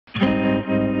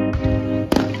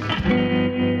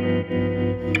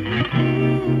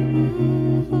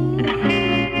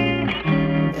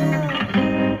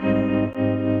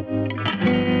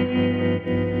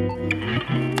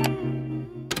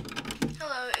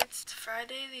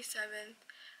Friday the 7th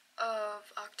of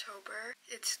October.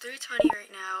 It's 3:20 right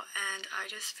now and I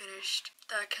just finished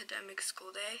the academic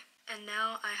school day and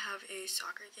now I have a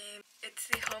soccer game. It's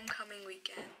the homecoming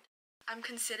weekend. I'm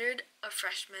considered a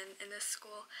freshman in this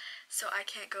school, so I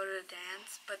can't go to the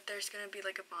dance, but there's gonna be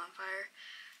like a bonfire,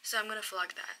 so I'm gonna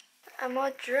vlog that. I'm all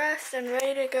dressed and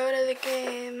ready to go to the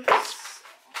game.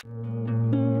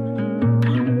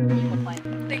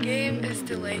 The game is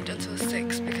delayed until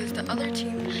 6 because the other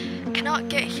team cannot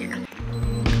get here.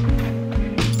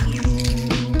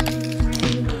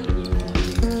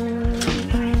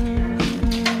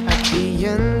 At the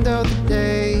end of the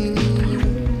day,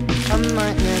 I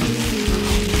might never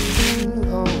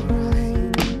feel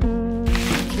alright.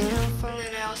 And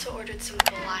then I also ordered some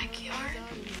black yarn.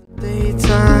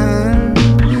 Daytime,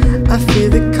 I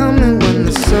feel it coming when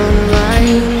the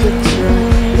sunlight hits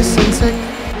right. The sunset.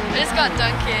 I just got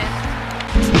Dunkin'.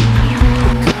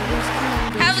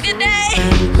 Have a good day!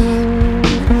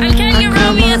 I'm getting your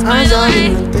Romeos, by the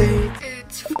way!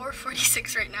 It's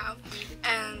 4:46 right now,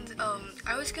 and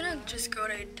I was gonna just go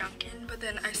to Dunkin', but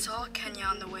then I saw Kenya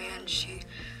on the way and she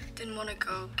didn't want to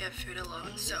go get food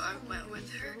alone, so I went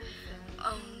with her.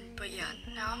 But yeah,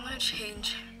 now I'm gonna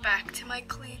change back to my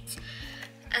cleats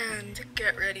and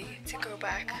get ready to go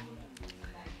back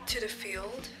to the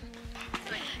field.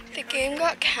 The game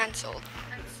got cancelled.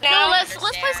 Now let's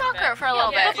play soccer for a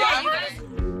little bit.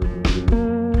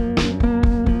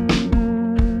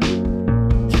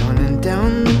 Counting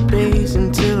down the days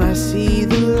until I see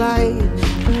the light.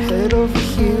 Head over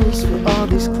heels for all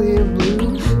these clear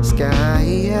blue skies.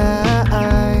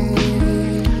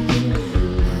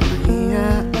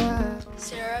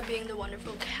 Sarah, being the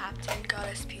wonderful captain, got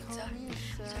us pizza,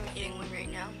 so I'm eating one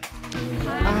right now.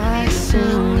 I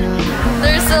sing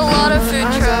There's a lot of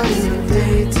food trucks.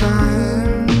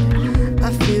 Daytime,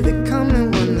 I feel it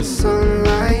coming when the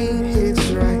sunlight hits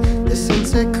right. The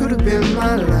sunset could have been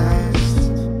my last.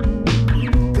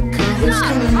 The colors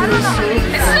gonna be so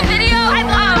This is a video. I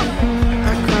love.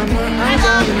 I cry my eyes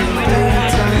out in the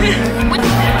daytime.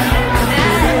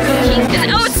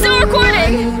 Oh, it's still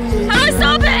recording. How do I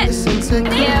stop The it? sunset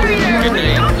could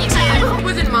Who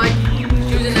was in mine? She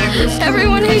was in there.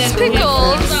 Everyone hates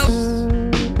pickles.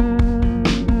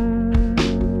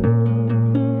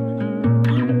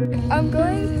 I'm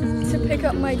going to pick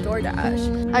up my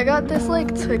DoorDash. I got this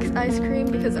like Twix ice cream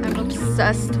because I'm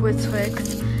obsessed with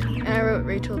Twix, and I wrote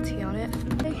Rachel T on it.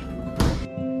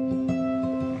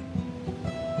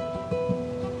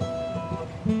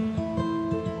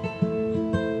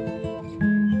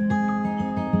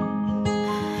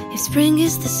 If spring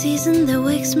is the season that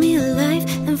wakes me alive,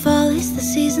 then fall is the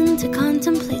season to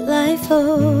contemplate life.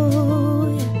 Oh,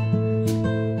 yeah.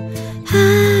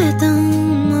 I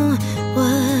don't know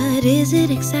what is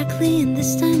it exactly in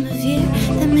this time of year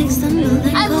that makes the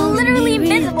melancholy I'm literally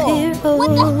invisible. reappear. Oh,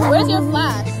 What the? Where's your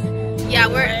flash? Yeah,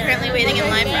 we're currently waiting in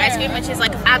line for ice cream, which is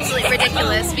like absolutely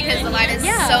ridiculous because the line is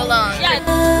so long.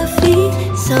 coffee,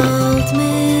 salt,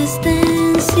 mist,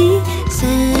 and sea,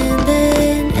 sand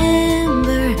and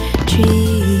amber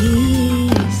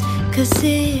trees. 'Cause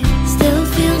it still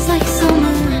feels like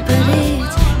summer, but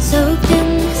it's soaked in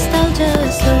nostalgia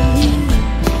slowly.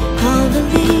 All the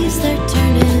leaves, they're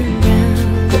turning brown.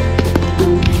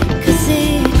 'Cause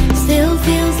it still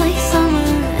feels like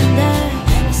summer, and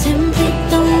I simply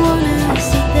don't wanna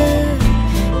see the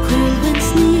cool wind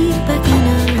sneak back in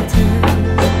our town.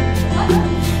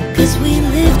 'Cause we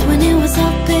lived when it was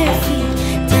our bare feet,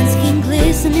 tan skin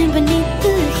glistening beneath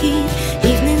the heat,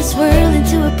 evening swirl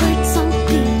into a bird song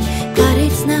beat. God,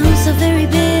 it's now so very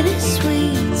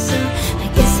bittersweet, so I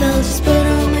guess I'll just put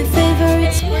on my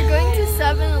favorites. We're going to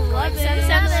 7-Eleven.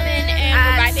 7-Eleven and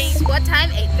we're arriving. What time?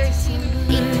 8:13.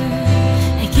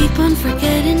 I keep on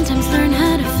forgetting, times learn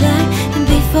how to fly, and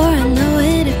before I know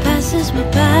it, it passes me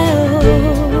by.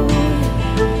 Oh,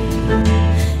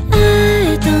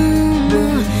 I don't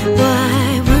know why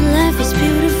when life is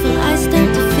beautiful I start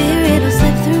to fear it'll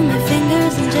slip through my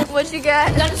fingers and just. What'd you get?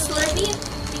 I got a Slurpee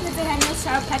because they had no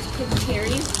Sour Patch Kids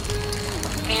cherries,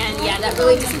 and yeah, that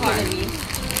really disappointed me.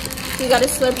 So you got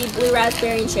a Slurpee blue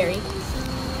raspberry and cherry.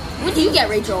 What did you get,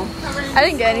 Rachel? I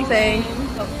didn't get anything.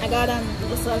 I got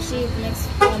the slushy mixed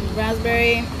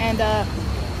raspberry and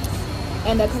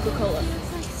Coca-Cola.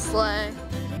 Slay.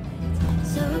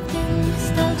 Soaked in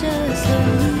nostalgia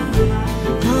slowly,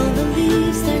 all the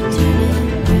leaves they're turning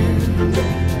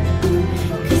brown.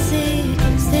 'Cause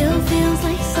it still feels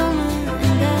like summer,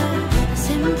 and I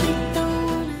simply don't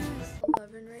wanna.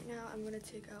 11 right now. I'm gonna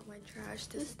take out my trash.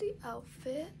 This is the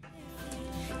outfit.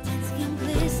 Tan skin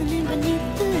glistening beneath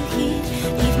the heat,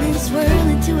 evening swirl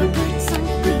into a bird song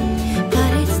beat.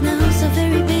 But it's now so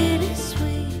very bittersweet.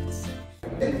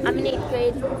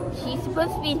 grade. She's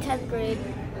supposed to be in 10th grade,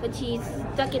 but she's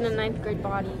stuck in a 9th grade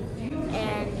body.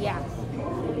 And yeah.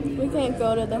 We can't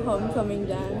go to the homecoming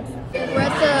dance. We're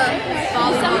at the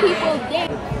volleyball. Some people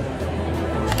dance.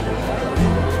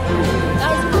 That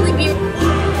was really beautiful.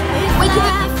 Wait,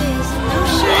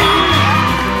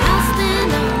 I'll stand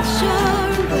on the shore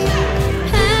with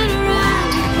head around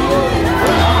the corner.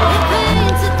 It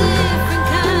paints a different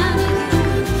kind of view.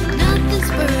 Nothing's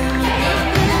permanent,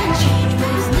 nothing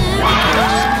changes, never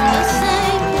the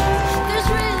same. There's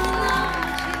really not.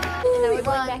 and now we're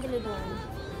going back in the dorm.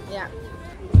 Yeah.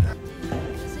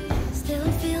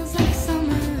 Still feels like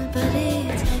summer, but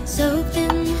it's soaked in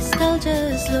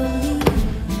nostalgia slowly.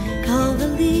 All the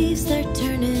leaves are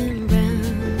turning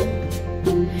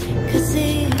brown, 'cause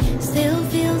it still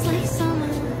feels like summer.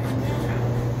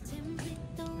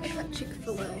 I got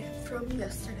Chick-fil-A from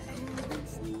yesterday.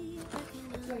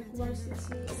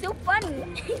 So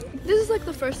funny. This is like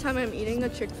the first time I'm eating a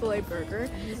Chick-fil-A burger,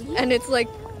 and it's like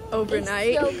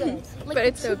overnight. It's so good. Like, but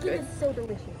it's so chicken good. is so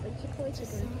delicious. Like Chick-fil-A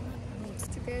chicken.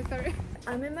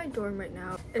 I'm in my dorm right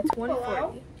now. It's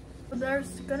 1:40.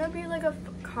 There's gonna be like a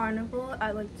carnival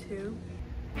at like 2.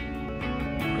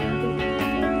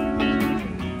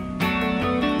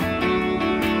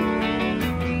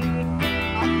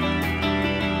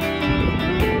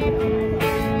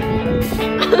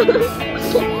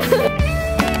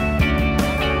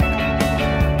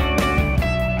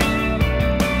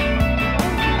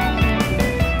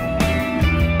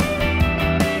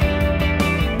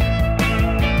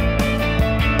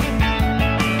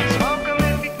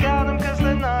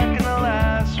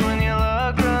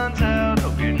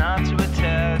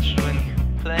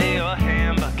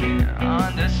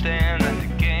 Understand that the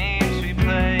games we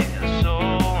play are so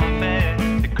unfair.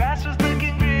 The grass was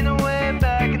looking greener way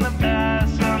back in the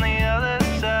past. On the other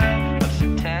side of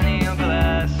centennial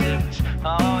glass, it was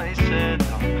always said,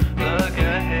 don't look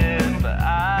ahead. But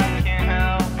I can't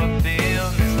help but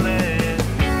feel misled.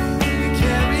 We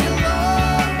carry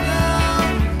along now,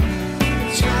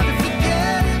 trying to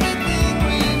forget everything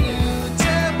we knew.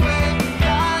 Tell when we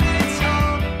got it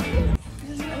home.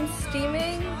 I'm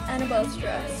steaming Annabelle's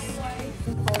dress.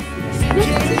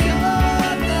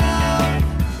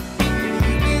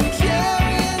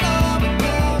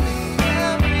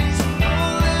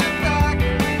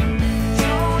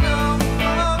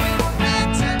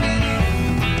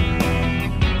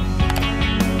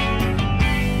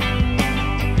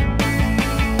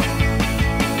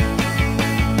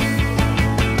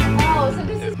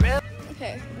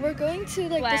 Okay, we're going to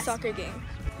like the soccer game.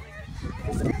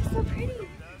 This girl's so pretty.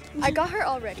 I got her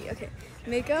already. Okay,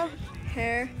 makeup,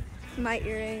 hair, my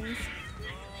earrings,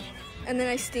 and then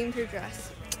I steamed her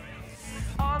dress.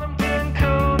 Autumn turned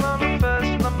cold on the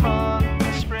first of the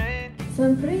month, spring. So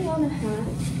I'm putting on a hat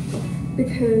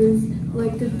because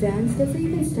like the dance doesn't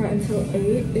even start until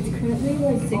 8. It's currently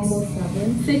like almost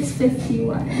 7.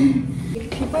 6:51.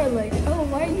 People are like, oh,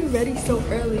 why are you ready so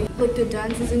early? Like the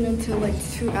dance isn't until like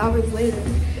 2 hours later.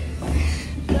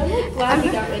 I'm glad we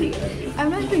got ready early. I'm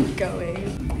not even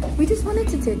going. We just wanted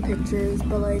to take pictures,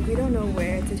 but like we don't know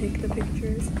where to take the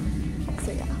pictures.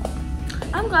 So yeah.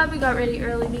 I'm glad we got ready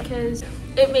early because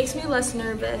it makes me less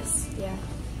nervous. Yeah.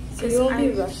 So you won't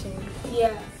be rushing.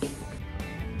 Yeah.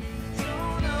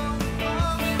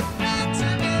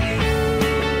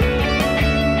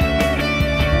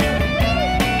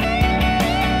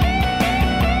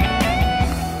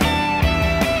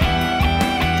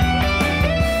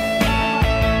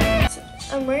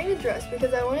 I'm wearing a dress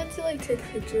because I wanted to like take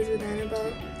pictures with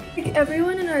Annabelle. Like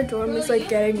everyone in our dorm is like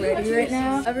getting ready right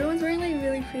now. Everyone's wearing like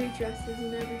really pretty dresses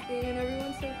and everything, and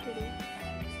everyone's so pretty.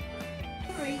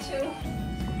 Rachel.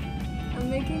 I'm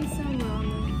making some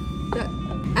ramen that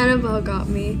Annabelle got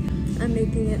me. I'm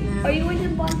making it now. Are you going to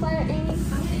the bonfire, Amy? I'm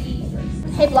gonna eat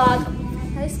first. Hey vlog.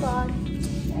 Hi vlog.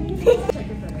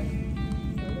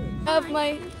 I have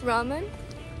my ramen,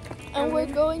 and we're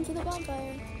going to the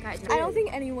bonfire. Guys, I don't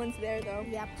think anyone's there though.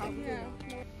 Yeah, probably.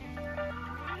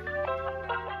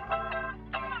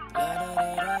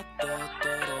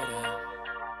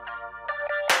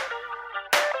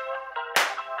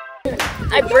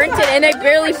 I burnt it and I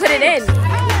barely put it in.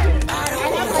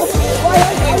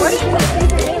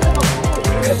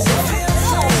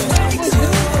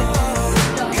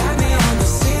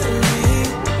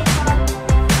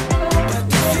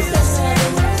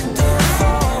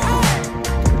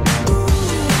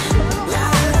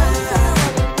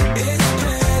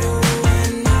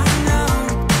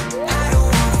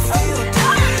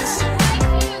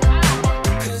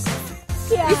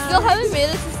 We still haven't made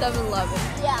it to 7-Eleven.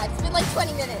 Yeah, it's been like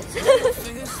 20 minutes.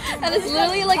 And it's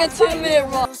literally like a 2-minute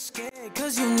walk.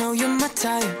 Cause you know you're my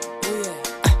type.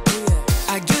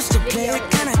 I used to play it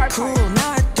kinda cool,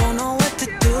 now I don't know what to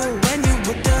do when you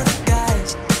with the other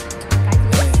guys.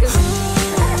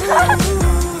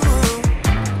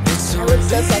 It's I look so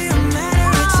sexy. a matter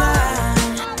of time.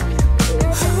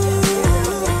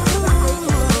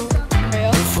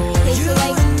 Before Okay, you so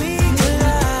like, and me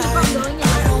collide. I'm going in.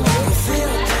 I don't wanna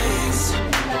feel things,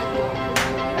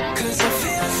 'cause I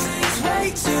feel things way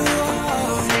too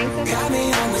hard. Got me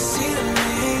on the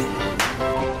ceiling,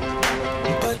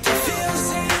 but the feels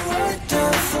ain't worth the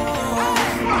fall.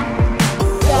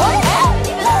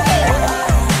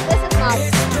 This is not.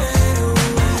 It's better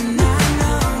when I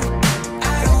know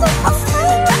I don't wanna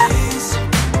feel things,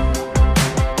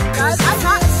 'cause I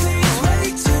feel things way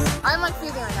too. I'm like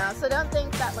freezing right now, so don't think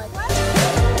that like.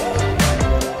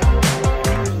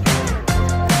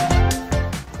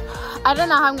 I don't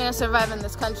know how I'm gonna survive in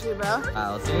this country, bro.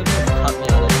 Let's see what you cut me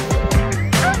out of.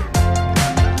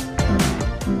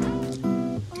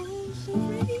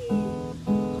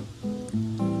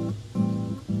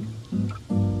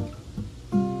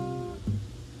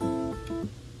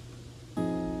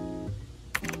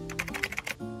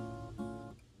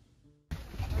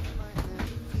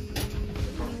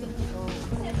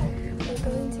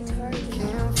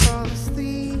 Can't fall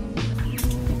asleep,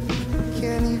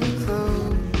 can't even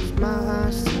close my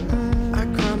eyes tonight. I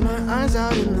cry my eyes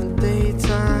out in the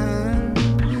daytime.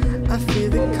 I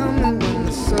feel it coming when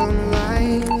the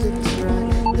sunlight hits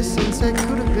right. The sunset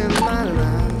could have been my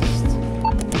last.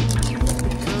 The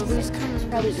colors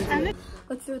coming.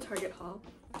 Let's do a Target haul.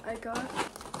 I got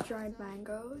dried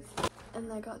mangoes,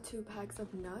 and I got 2 packs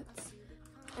of nuts,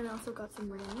 and I also got some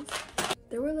rings.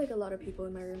 There were like a lot of people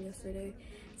in my room yesterday,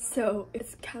 so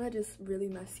it's kind of just really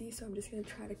messy, so I'm just gonna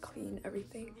try to clean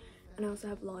everything, and I also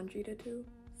have laundry to do,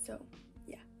 so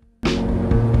yeah.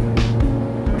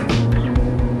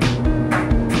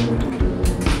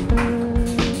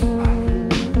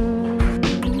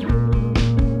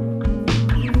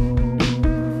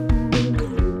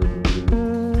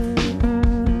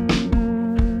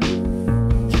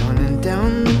 Counting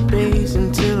down the days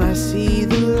until I see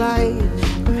the light.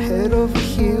 I'm head over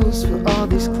heels for all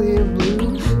these clear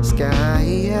blue skies.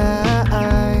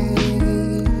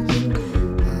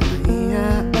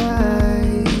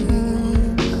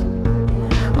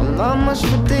 I'm not much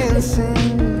for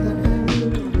dancing,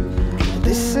 but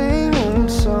the same old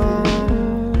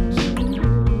songs.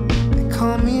 They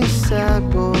call me a sad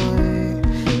boy,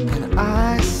 and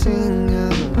I sing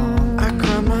along. I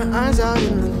cry my eyes out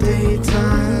in the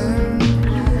daytime.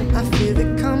 I feel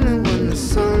it coming when the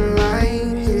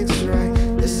sunlight hits right.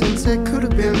 The sunset could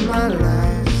have been my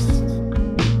last.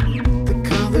 The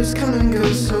colors come and go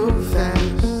so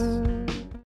fast.